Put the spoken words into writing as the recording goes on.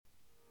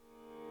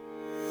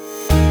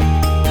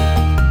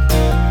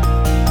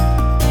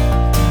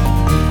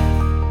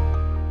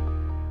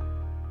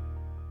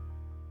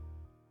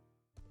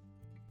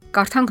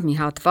Կարդանք մի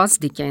հատված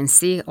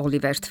Դիկենսի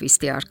Օլիվեր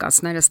Թվիստի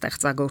արկածները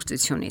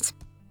ստեղծագործությունից։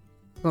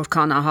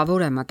 Որքան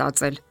ահավոր է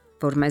մտածել,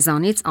 որ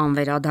մեզանից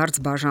անվերադարձ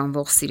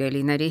բաժանվող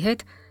սիրելիների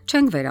հետ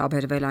չենք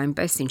վերաբերվել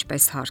այնպես,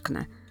 ինչպես հարկն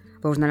է,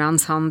 որ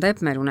նրանց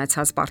հանդեպ մեր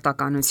ունեցած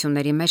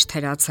պարտականությունների մեջ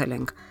թերացել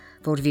ենք,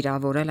 որ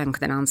վիրավորել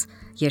ենք նրանց,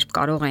 երբ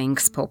կարող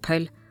էինք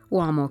սփոփել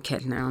ու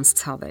ամոքել նրանց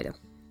ցավերը։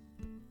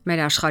 Մեր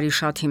աշխարհի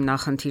շատ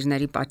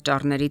հիմնախնդիրների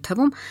պատճառների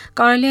թվում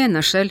կարելի է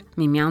նշել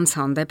միմյանց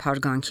հանդեպ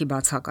հարգանքի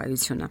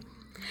բացակայությունը։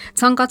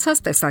 Ցանկացած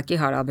տեսակի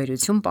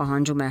հարաբերություն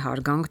պահանջում է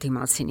հարգանք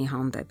դիմացինի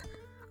հանդեպ։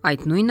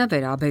 Այդ նույնը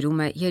վերաբերում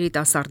է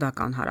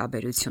երիտասարդական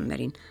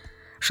հարաբերություններին։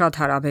 Շատ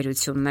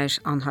հարաբերություններ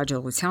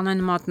անհաջողության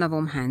են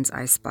մատնվում հենց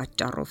այս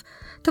պատճառով։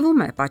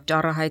 Թվում է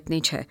պատճառը հայտնի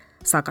չէ,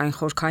 սակայն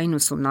խորքային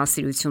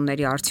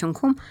ուսումնասիրությունների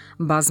արդյունքում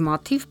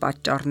բազմաթիվ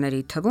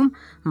պատճառների թվում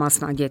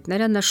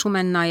մասնագետները նշում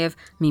են նաև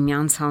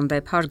միմյանց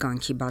հանդեպ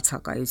հարգանքի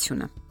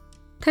բացակայությունը։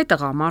 Թե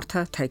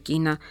տղամարդը, թե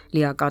կինը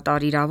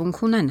լիակատար իրավունք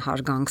ունեն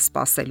հարգանք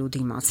սպասելու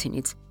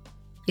դիմացինից։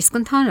 Իսկ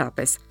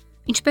ընդհանրապես,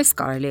 ինչպես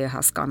կարելի է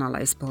հասկանալ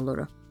այս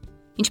բոլորը։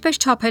 Ինչպես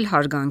չափել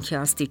հարգանքի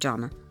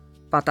աստիճանը։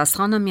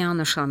 Պատասխանը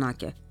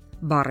միանշանակ է՝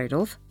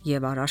 բառերով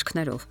եւ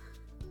արարքներով։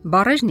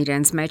 Բառերն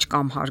իրենց մեջ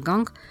կամ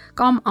հարգանք,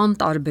 կամ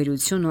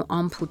անտարբերություն ու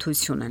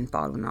անփութություն են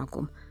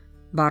պարունակում։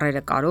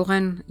 Բառերը կարող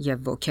են եւ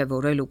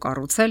ոգևորել ու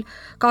կառուցել,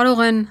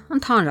 կարող են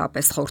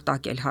ընդհանրապես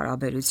խորտակել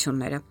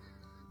հարաբերությունները։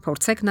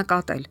 Փորձեք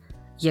նկատել,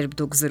 երբ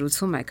դուք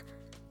զրուցում եք,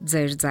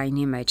 ձեր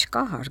ձայնի մեջ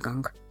կա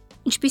հարգանք։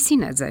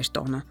 Ինչպիսին է ձեր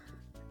տոնը։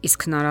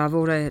 Իսկ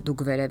հնարավոր է դուք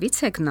վերևից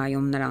եք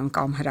նայում նրան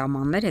կամ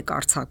հրամաններ եք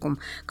արձակում,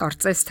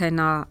 կարծես թե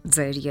նա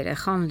ձեր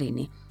երեխան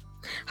լինի։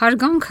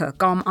 Հարգանքը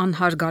կամ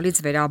անհարգալից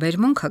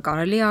վերաբերմունքը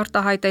կարելի է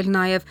արտահայտել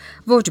նաև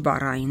ոչ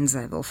բառային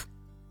ձևով։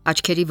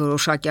 Աչքերի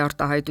որոշակի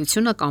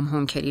արտահայտությունը կամ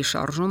հոնքերի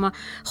շարժումը,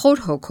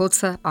 խոր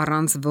հոգոցը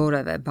առանց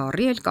որևէ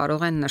բառի էլ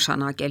կարող են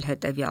նշանակել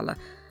հետևյալը.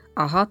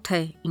 ահա թե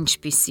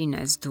ինչպիսին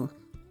ես դու։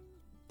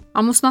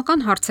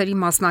 Ամուսնական հարցերի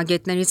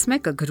մասնագետներից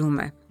մեկը գրում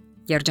է.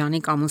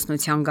 Երջանիկ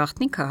ամուսնության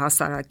գաղտնիքը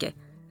հասարակ է։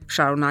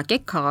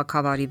 Շարունակեք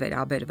քաղաքավարի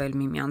վերաբերվել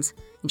միմյանց,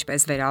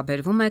 ինչպես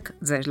վերաբերվում եք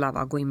ձեր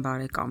լավագույն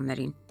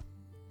բարեկամներին։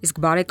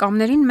 Իսկ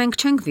բարեկամներին մենք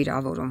չենք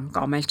վիրավորում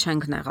կամ էլ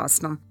չենք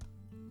նեղացնում։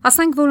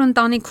 Ասենք որ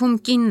ընտանիքում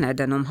կինն է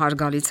դնում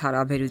հարգալից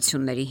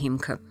հարաբերությունների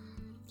հիմքը։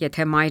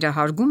 Եթե մայրը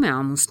հարգում է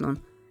ամուսնուն,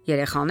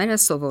 երեխաները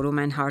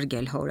սովորում են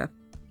հարգել հորը։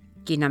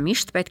 Կինը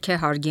միշտ պետք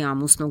է հարգի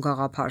ամուսնու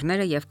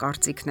գաղափարները եւ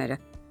կարծիքները։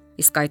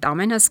 Իսկ այդ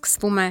ամենը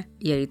սկսվում է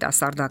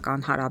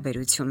երիտասարդական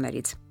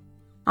հարաբերություններից։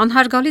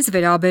 Անհարգալից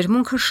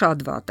վերաբերմունքը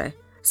շատ վատ է,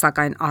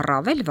 սակայն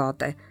առավել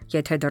վատ է,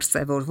 եթե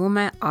դրսևորվում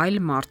է այլ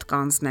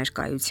մարդկանց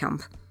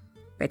ներկայությամբ։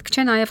 Պետք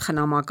չէ նաև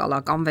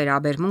խնամակալական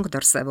վերաբերմունք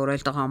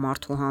դրսևորել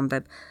տղամարդու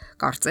հանդեպ,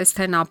 կարծես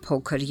թե նա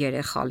փոքր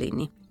երեխա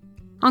լինի։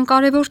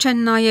 Անկարևոր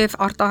չեն նաև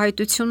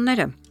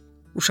արտահայտությունները։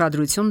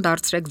 Ուշադրություն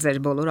դարձրեք ձեր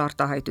բոլոր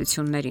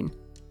արտահայտություններին։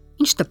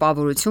 Ինչ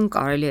տպավորություն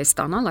կարելի է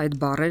ստանալ այդ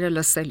բառերը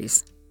լսելիս,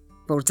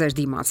 որ ձեր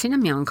դիմացինը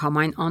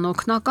միանգամայն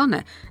անօգնական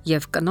է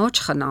եւ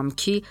կնոջ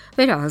խնամքի,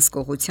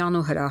 վերահսկողության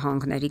ու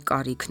հրահանգների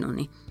կարիքն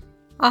ունի։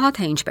 Ահա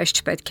թե ինչպես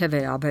չպետք է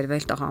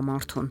վերաբերվել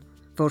տղամարդուն,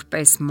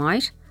 որպես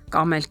մայր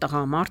կամ էլ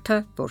տղամարդը,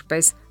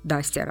 որպես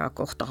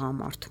դաստիարակող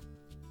տղամարդ։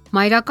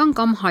 Մայրական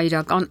կամ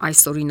հայրական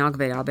այսօրինակ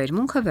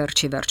վերաբերմունքը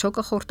վերջի վերջո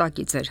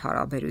կխորտակի ձեր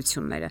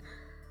հարաբերությունները։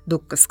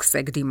 Դուք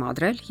կսկսեք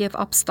դիմադրել եւ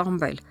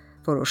ապստամբել,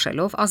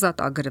 որոշելով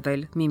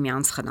ազատագրվել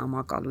միմյանց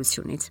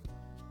խնամակալությունից։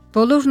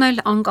 Բոլորն էլ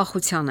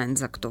անկախության են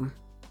ձգտում։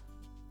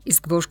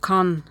 Իսկ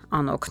որքան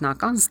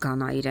անօգնական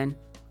զգանա իրեն,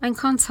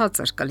 այնքան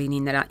ցածր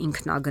կլինի նրա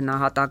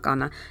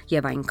ինքնագնահատականը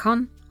եւ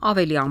այնքան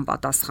ավելի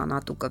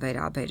անպատասխանատու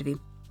կվերաբերվի։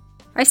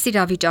 Այս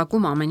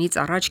իրավիճակում ամենից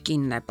առաջ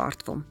կինն է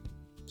պարտվում։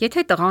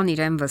 Եթե տղան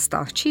իրեն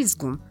վստահ չի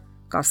զգում,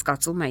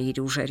 կասկածում է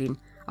իր ուժերին,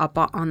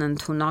 ապա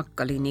անընդունակ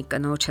կլինի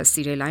կնոջը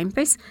սիրել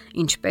այնպես,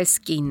 ինչպես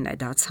կինն է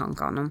դա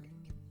ցանկանում։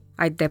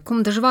 Այդ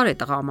դեպքում դժվար է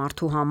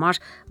տղամարդու համար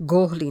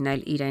գոհ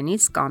լինել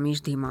իրենից կամ իր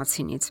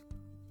դիմացինից։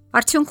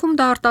 Արդյունքում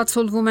դա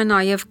արտացոլվում է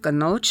նաև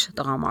կնոջ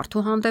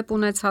տղամարդու հանդեպ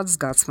ունեցած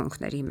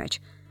զգացմունքների մեջ։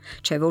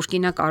 Չէ որ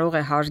կինը կարող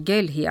է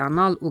հարգել,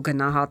 հիանալ ու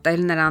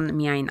գնահատել նրան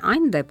միայն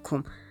այն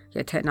դեպքում,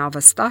 եթե նա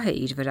վստահ է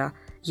իր վրա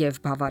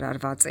եւ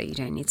բավարարված է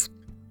իրենից։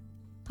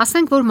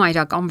 Ասենք որ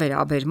մայրական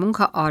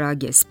վերաբերմունքը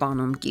արագ է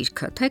սպանում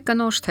կիրքը, թե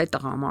կնոջ, թե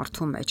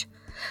տղամարդու մեջ։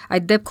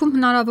 Այդ դեպքում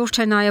հնարավոր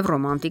չէ նաև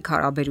ռոմանտիկ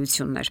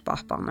հարաբերություններ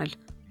պահպանել։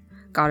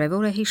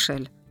 Կարևոր է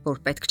հիշել, որ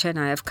պետք չէ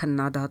նաև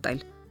քննադատել։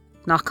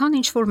 Նախքան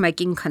ինչ-որ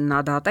մեկին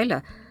քննադատելը,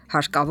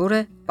 հարկավոր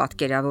է,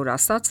 պատկերավոր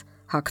ասած,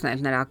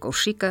 հագնել նրա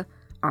կոշիկը,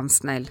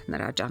 անցնել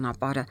նրա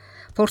ճանապարհը,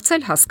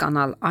 փորձել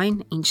հասկանալ այն,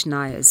 ինչ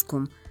նա է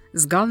զգում,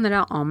 զգալ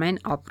նրա ամեն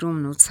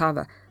ապրումն ու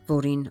ցավը,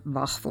 որին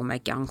բախվում է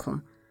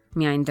կյանքում։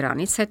 Միայն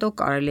դրանից հետո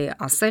կարելի է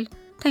ասել,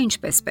 թե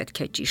ինչպես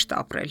պետք է ճիշտ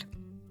ապրել։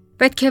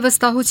 Պետք է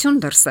վստահություն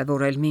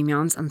դրսևորել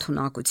միմյանց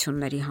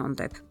ընդունակությունների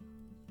հանդեպ։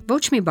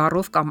 Ոչ մի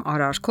բառով կամ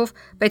արարքով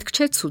պետք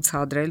չէ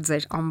ցուցադրել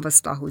ձեր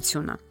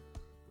անվստահությունը։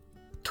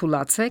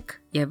 Թուլացեք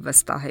եւ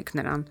վստահեք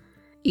նրան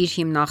իր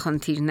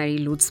հիմնախնդիրների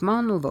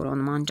լուծման ու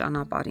որոնման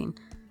ճանապարհին։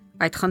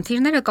 Այդ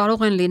խնդիրները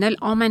կարող են լինել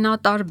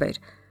ամենատարբեր,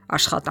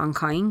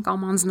 աշխատանքային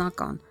կամ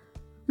անձնական։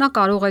 Նա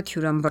կարող է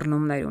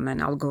թյուրըմբռնումներ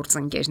ունենալ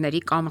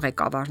գործընկերների կամ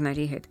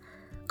ղեկավարների հետ։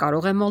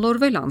 Կարող է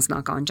մոլորվել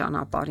անձնական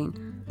ճանապարհին։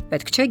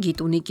 Պետք չէ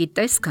գիտունիկի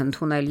տեսք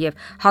ընդունել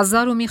եւ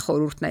հազար ու մի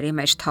խորհուրդների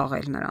մեջ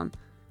թաղել նրան։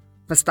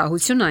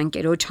 Վստահությունը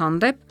ընկերոջ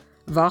հանդեպ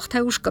վաղ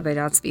թե ուշ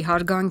կվերածվի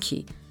հարգանքի,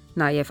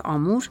 նաև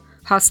ամուր,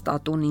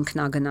 հաստատուն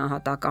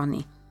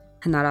ինքնագնահատականի։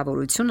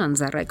 Հնարավորություն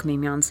ընձեռեք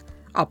միմյանց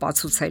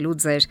ապացուցելու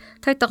ձեր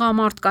թե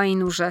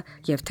տղամարդկային ուժը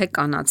եւ թե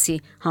կանացի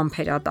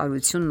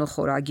համբերատարությունն ու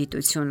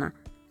խորագիտությունը,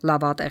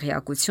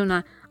 լավատեղյակությունը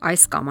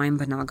այս կամ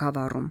այն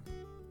բնագավառում։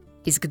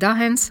 Իսկ դա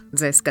հենց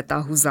ձեզ կտա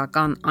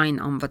հուզական այն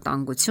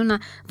անվտանգությունը,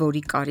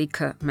 որի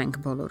կարիքը մենք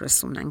բոլորս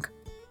ունենք։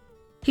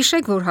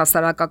 Հիշեք, որ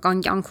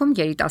հասարակական կյանքում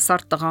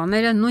երիտասարդ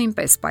տղաները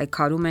նույնպես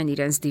պայքարում են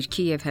իրենց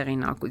դիրքի եւ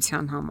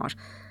հեղինակության համար։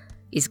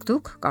 Իսկ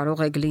դուք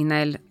կարող եք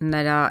լինել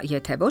նրա,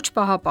 եթե ոչ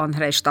պահապան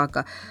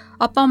հրեշտակը,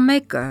 ապա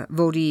մեկը,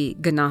 որի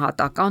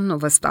գնահատականն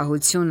ու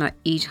վստահությունը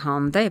իր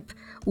հանդեպ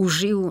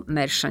ուժի ու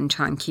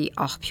ներշնչանքի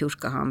աղբյուր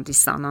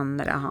կհանդիսանան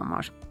նրա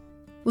համար։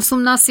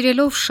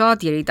 Ուսումնասիրելով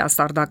շատ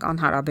երիտասարդական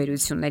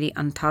հարաբերությունների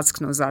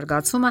ընթացքն ու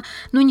զարգացումը,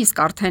 նույնիսկ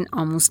արդեն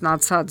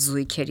ամուսնացած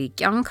զույգերի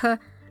կյանքը,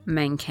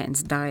 մենք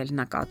հենց դա էլ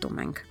նկատում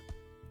ենք։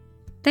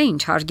 Դե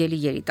ինչ, հարգելի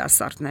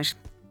երիտասարդներ,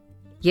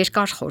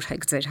 երկար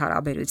խորհեք ձեր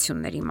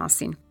հարաբերությունների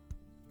մասին։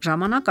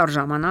 Ժամանակ առ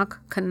ժամանակ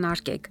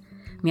քննարկեք,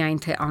 միայն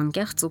թե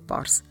անկեղծ ու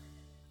պարզ։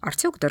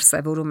 Արդյոք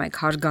դրսևորում եք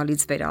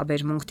հարգալից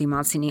վերաբերմունք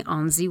դիմացինի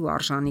անձի ու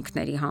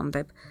արժանինքների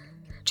հանդեպ։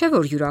 Չէ՞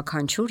 որ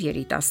յուրաքանչյուր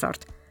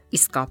երիտասարդ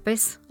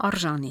իսկապես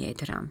արժանի է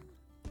դրան։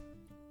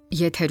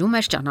 Եթերում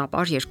է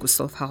ճանապարհ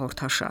երկուսով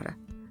հաղորդաշարը։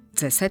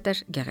 Ձեզ հետ է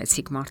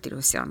Գեղեցիկ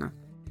Մարտիրոսյանը։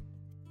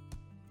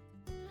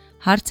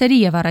 Հարցերի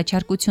եւ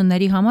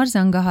առաջարկությունների համար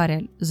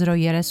զանգահարել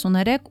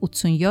 033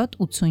 87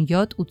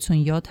 87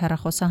 87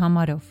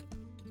 հեռախոսահամարով։